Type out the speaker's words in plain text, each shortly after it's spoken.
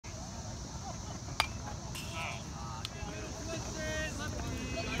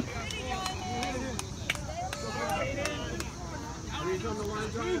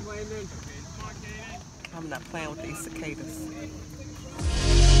I'm not playing with these cicadas.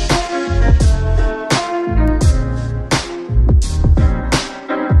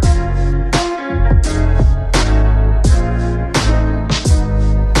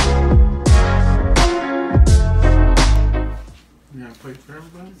 For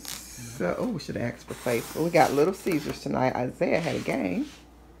everybody? So, oh, we should have asked for plates. Well, we got Little Caesars tonight. Isaiah had a game.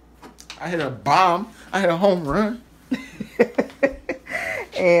 I hit a bomb. I hit a home run.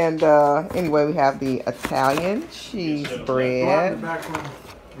 And anyway, we have the Italian cheese bread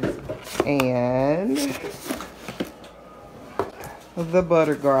and the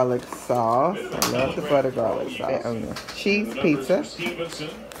butter garlic sauce. I love the butter garlic sauce. Cheese pizza,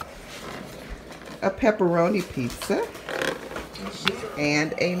 a pepperoni pizza,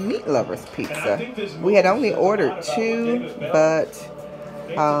 and a meat lovers pizza. We had only ordered 2, but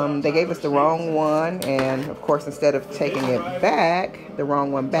they gave us the wrong one, and of course, instead of taking it back, the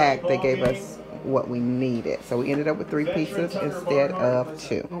wrong one back, they gave us what we needed. So we ended up with 3 pizzas instead of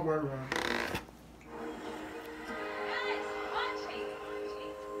 2. Me and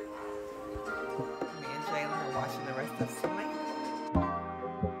Jalen are watching the rest of Selena.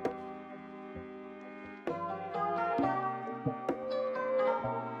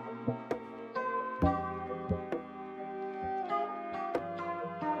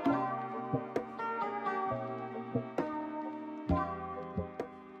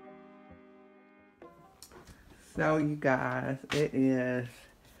 So you guys, it is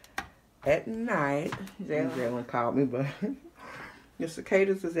at night. Jalen called me, but the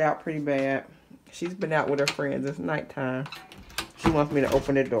cicadas is out pretty bad. She's been out with her friends. It's nighttime. She wants me to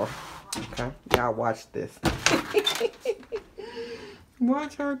open the door. Okay, y'all watch this.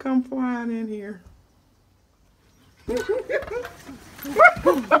 Watch her come flying in here.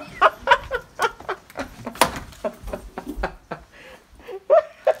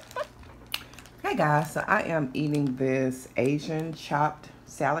 Hey guys, so I am eating this Asian chopped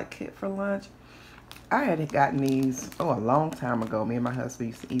salad kit for lunch. I had gotten these, a long time ago. Me and my husband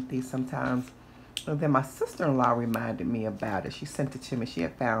used to eat these sometimes. And then my sister-in-law reminded me about it. She sent it to me. She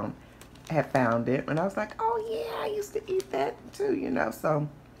had found it. And I was like, oh yeah, I used to eat that too, you know. So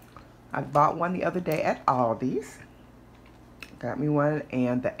I bought one the other day at Aldi's. Got me one,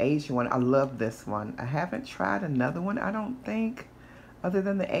 and the Asian one, I love this one. I haven't tried another one, I don't think. Other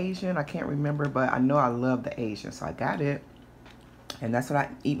than the Asian, I can't remember, but I know I love the Asian, so I got it. And that's what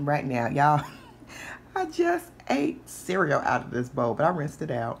I'm eating right now. Y'all, I just ate cereal out of this bowl, but I rinsed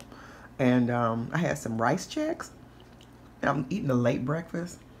it out. And I had some rice checks. I'm eating a late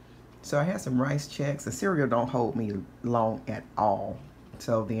breakfast. So I had some rice checks. The cereal don't hold me long at all.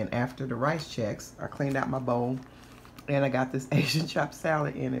 So then after the rice checks, I cleaned out my bowl. And I got this Asian chopped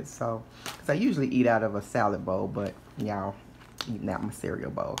salad in it. So, because I usually eat out of a salad bowl, but y'all, eating out my cereal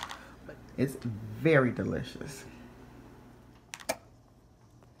bowl. But it's very delicious.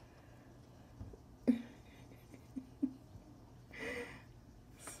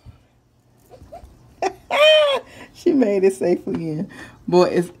 She made it safely in.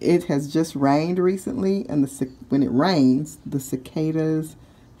 Boy, it has just rained recently, and when it rains, the cicadas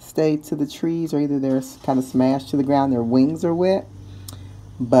stay to the trees, or either they're kind of smashed to the ground, their wings are wet.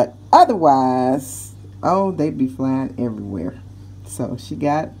 But otherwise, oh, they'd be flying everywhere. So she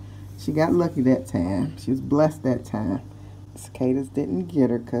got lucky that time. She was blessed that time. The cicadas didn't get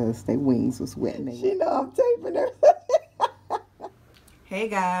her because their wings was wet. She know I'm taping her. Hey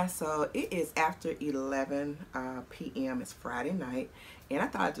guys, so it is after 11 p.m. It's Friday night, and I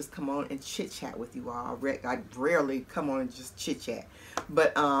thought I'd just come on and chit chat with you all. I rarely come on and just chit chat,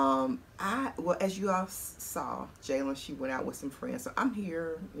 but well, as you all saw, Jalen, she went out with some friends, so I'm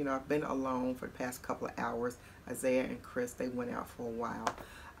here. You know, I've been alone for the past couple of hours. Isaiah and Chris, they went out for a while,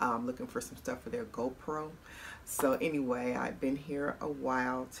 looking for some stuff for their GoPro. So anyway, I've been here a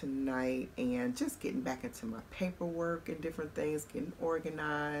while tonight and just getting back into my paperwork and different things, getting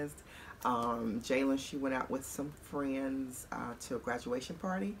organized. Jalen, she went out with some friends to a graduation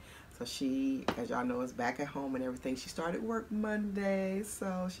party. So she, as y'all know, is back at home and everything. She started work Monday,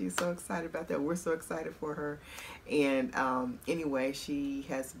 so she's so excited about that. We're so excited for her. And anyway, she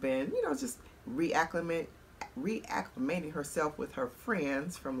has been, you know, just reacclimating herself with her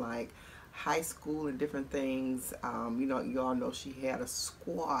friends from like high school and different things. You know, you all know she had a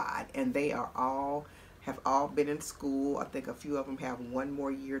squad, and they have all been in school. I think a few of them have one more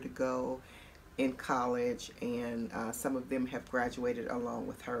year to go in college, and some of them have graduated along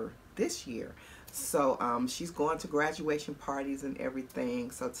with her this year. So she's going to graduation parties and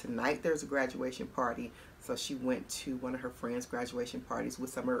everything. So tonight there's a graduation party. So she went to one of her friends' graduation parties with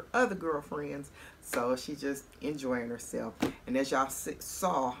some of her other girlfriends. So she's just enjoying herself. And as y'all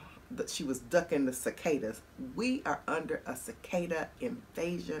saw she was ducking the cicadas. We are under a cicada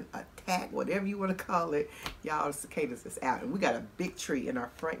invasion, attack, whatever you want to call it. Y'all, the cicadas is out. And we got a big tree in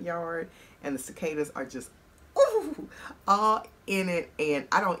our front yard, and the cicadas are just all in it, and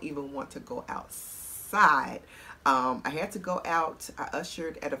I don't even want to go outside. I had to go out. I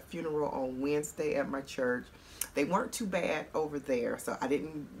ushered at a funeral on Wednesday at my church. They weren't too bad over there, so I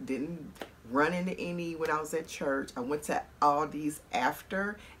didn't run into any when I was at church. I went to Aldi's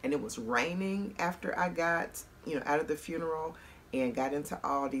after, and it was raining after I got, you know, out of the funeral and got into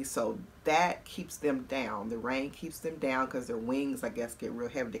Aldi, so that keeps them down. The rain keeps them down because their wings, I guess, get real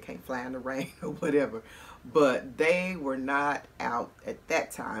heavy. They can't fly in the rain or whatever. But they were not out at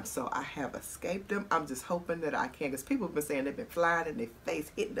that time, so I have escaped them. I'm just hoping that I can, because people have been saying they've been flying and their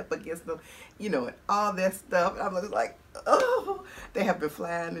face hitting up against them, you know, and all that stuff. I'm just like, oh, they have been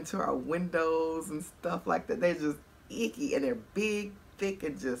flying into our windows and stuff like that. They're just icky, and they're big, thick,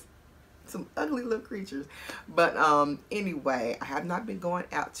 and just some ugly little creatures. But anyway, I have not been going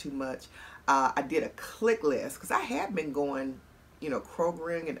out too much. I did a click list because I have been going, you know,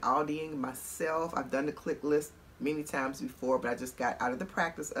 Krogering and Aldiing myself. I've done the click list many times before, but I just got out of the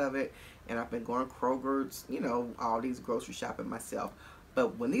practice of it, and I've been going Kroger's, you know, Aldi's grocery shopping myself.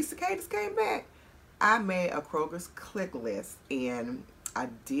 But when these cicadas came back, I made a Kroger's click list, and I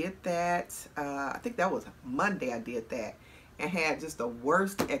did that. I think that was Monday I did that, and had just the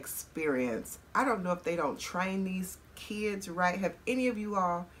worst experience. I don't know if they don't train these kids right. Have any of you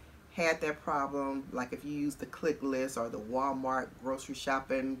all had that problem? Like if you use the click list or the Walmart grocery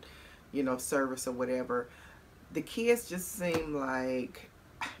shopping, you know, service or whatever, the kids just seem like,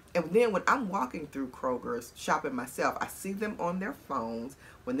 and then when I'm walking through Kroger's shopping myself, I see them on their phones.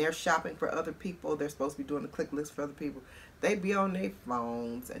 When they're shopping for other people, they're supposed to be doing the click list for other people. They be on their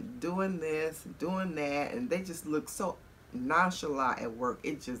phones and doing this, doing that, and they just look so nonchalant at work.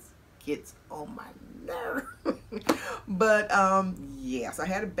 It just gets on my nerve. But yes, I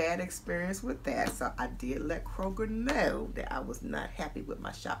had a bad experience with that, so I did let Kroger know that I was not happy with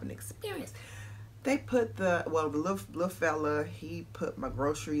my shopping experience. They put the little fella, he put my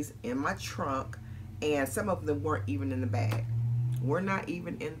groceries in my trunk, and some of them weren't even in the bag. Were not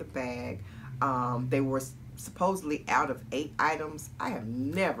even in the bag. They were supposedly out of 8 items. I have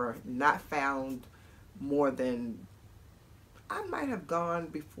never not found more than, I might have gone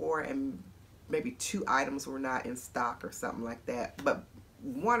before and maybe 2 items were not in stock or something like that, but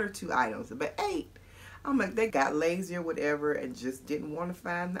 1 or 2 items. But 8, I'm like, they got lazy or whatever and just didn't want to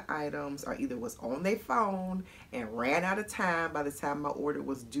find the items, or either was on their phone and ran out of time by the time my order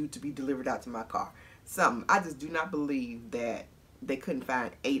was due to be delivered out to my car. Something. I just do not believe that they couldn't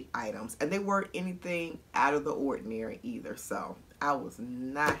find 8 items, and they weren't anything out of the ordinary either, so I was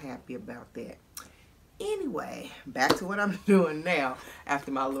not happy about that. Anyway, back to what I'm doing now after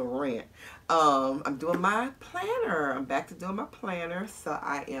my little rant. I'm doing my planner. I'm back to doing my planner, so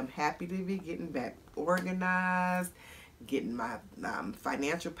I am happy to be getting back organized, getting my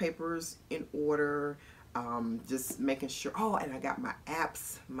financial papers in order, just making sure. Oh, and I got my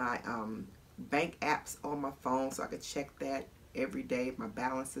apps, my bank apps on my phone, so I could check that every day, my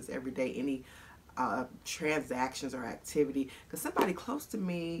balances every day, any transactions or activity, because somebody close to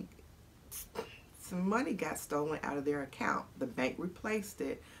me, some money got stolen out of their account. The bank replaced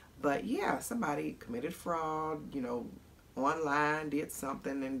it, but yeah, somebody committed fraud, you know, online, did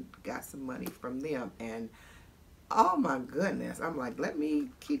something and got some money from them. And oh my goodness, I'm like, let me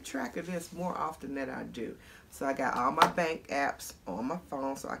keep track of this more often than I do. So I got all my bank apps on my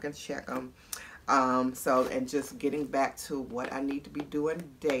phone so I can check them. And just getting back to what I need to be doing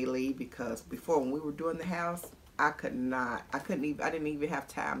daily, because before, when we were doing the house, I didn't even have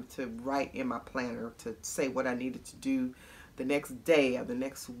time to write in my planner to say what I needed to do the next day or the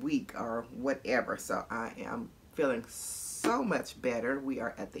next week or whatever. So I am feeling so much better. We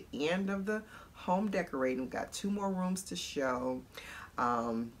are at the end of the home decorating. We've got 2 more rooms to show.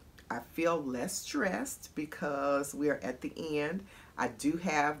 I feel less stressed because we are at the end. I do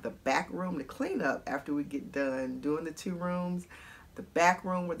have the back room to clean up after we get done doing the 2 rooms. The back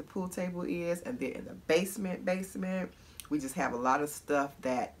room where the pool table is, and then in the basement, we just have a lot of stuff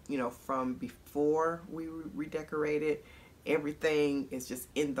that, you know, from before we redecorated. Everything is just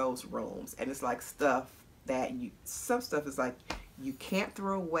in those rooms, and it's like stuff that some stuff is like you can't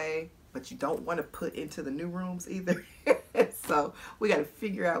throw away, but you don't want to put into the new rooms either. So we got to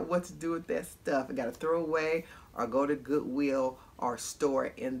figure out what to do with that stuff. I got to throw away or go to Goodwill or store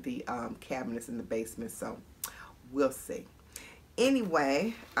it in the cabinets in the basement. So we'll see.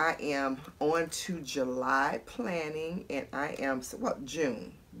 Anyway, I am on to July planning, and I am, well,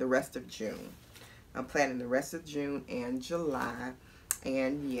 June, the rest of June. I'm planning the rest of June and July.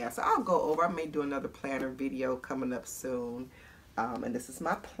 And yeah, so I'll go over. I may do another planner video coming up soon. And this is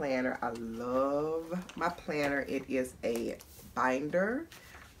my planner. I love my planner. It is a binder.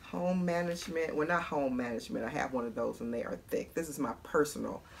 Home management. Well, not home management. I have one of those and they are thick. This is my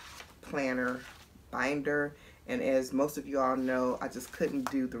personal planner binder. And as most of you all know, I just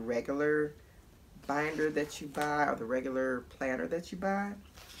couldn't do the regular binder that you buy or the regular planner that you buy.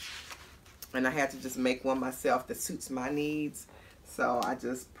 And I had to just make one myself that suits my needs. So I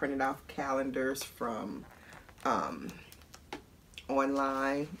just printed off calendars from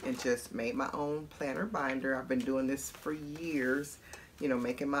online and just made my own planner binder. I've been doing this for years, you know,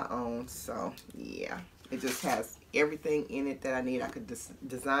 making my own. So yeah, it just has everything in it that I need. I could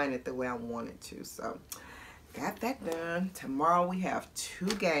design it the way I wanted to. So got that done. Tomorrow we have 2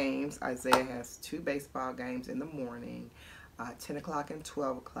 games. Isaiah has 2 baseball games in the morning, 10 o'clock and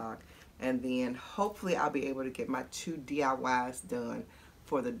 12 o'clock. And then hopefully I'll be able to get my 2 DIYs done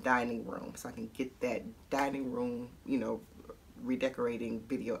for the dining room. So I can get that dining room, you know, redecorating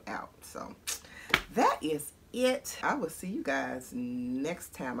video out. So that is it. I will see you guys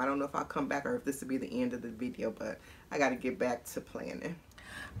next time. I don't know if I'll come back or if this will be the end of the video, but I got to get back to planning.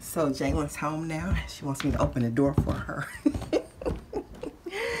 So Jalen's home now. She wants me to open the door for her.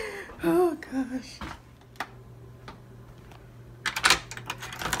 Oh gosh.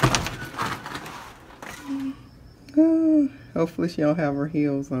 Hopefully she don't have her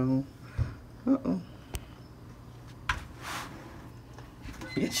heels on. Uh-oh.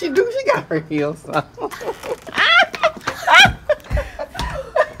 Yes, she do. She got her heels on.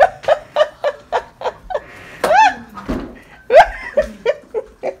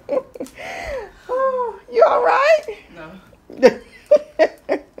 Oh, you all right? No.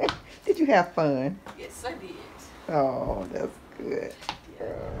 Did you have fun? Yes, I did. Oh, that's good.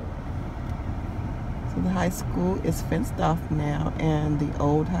 So the high school is fenced off now, and the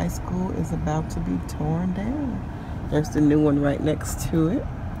old high school is about to be torn down. There's the new one right next to it.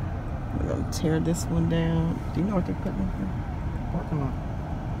 We're going to tear this one down. Do you know what they're putting in here? Parking lot.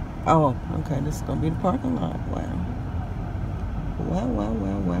 Oh, okay. This is going to be the parking lot. Wow. Wow, wow,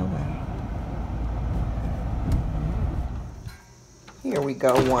 wow, wow, wow. Here we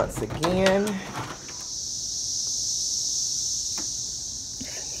go once again.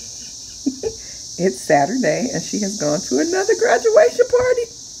 It's Saturday, and she has gone to another graduation party.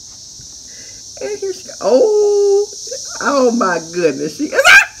 And here she goes. Oh my goodness. She is.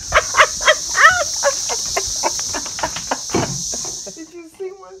 Did you see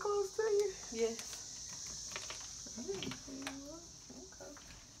one close to you? Yes. Okay.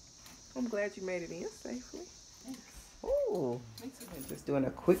 I'm glad you made it in safely. Yes. Ooh. I'm just doing a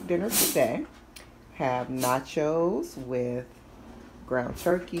quick dinner today. Have nachos with ground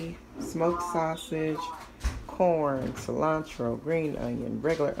turkey, smoked sausage, corn, cilantro, green onion,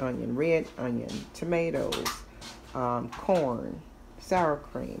 regular onion, red onion, tomatoes, corn, sour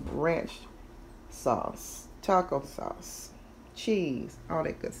cream, ranch sauce, taco sauce, cheese, all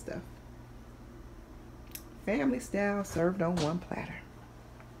that good stuff. Family style, served on one platter.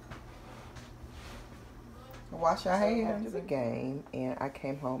 Wash our hands. After the game, and I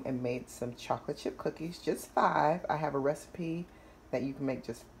came home and made some chocolate chip cookies, just 5. I have a recipe that you can make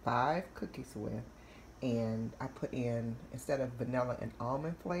just 5 cookies with, and I put in, instead of vanilla and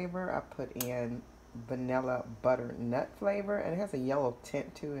almond flavor, I put in vanilla butternut flavor, and it has a yellow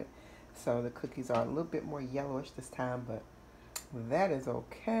tint to it, so the cookies are a little bit more yellowish this time, but that is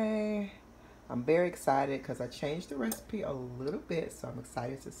okay. I'm very excited because I changed the recipe a little bit, so I'm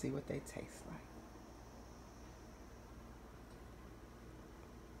excited to see what they taste like.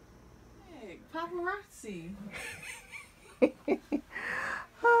 Hey, paparazzi.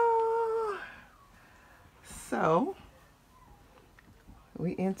 So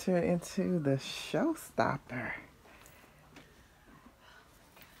we enter into the showstopper.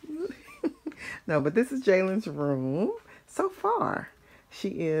 No, but this is Jalen's room so far. She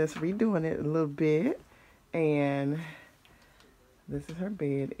is redoing it a little bit, and this is her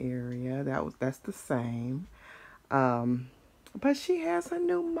bed area. That's the same. But she has a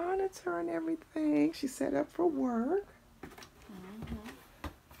new monitor and everything. She's set up for work.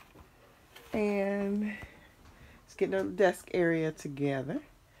 And just getting her desk area together.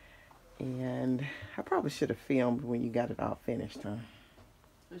 And I probably should have filmed when you got it all finished, huh?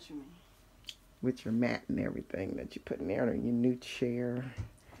 What you mean? With your mat and everything that you put in there, and your new chair.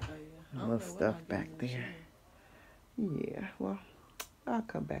 Oh, yeah. And little stuff back there. Yeah, well, I'll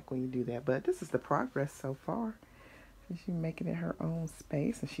come back when you do that. But this is the progress so far. She's making it her own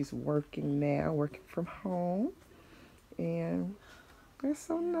space, and she's working now, working from home. And it's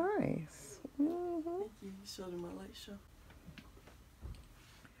so nice. Thank you. You showed me my light show.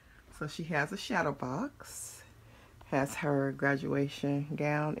 So she has a shadow box. Has her graduation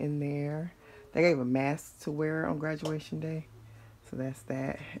gown in there. They gave a mask to wear on graduation day. So that's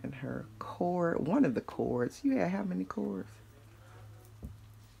that. And her cord, one of the cords. You had how many cords?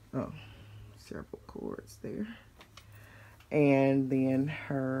 Oh, several cords there. And then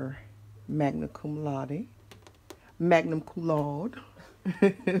her magna cum laude. Magnum cum laude.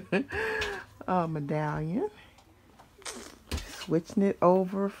 Medallion. Switching it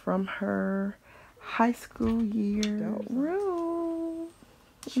over from her high school year room.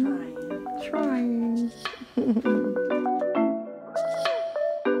 Trying. Trying.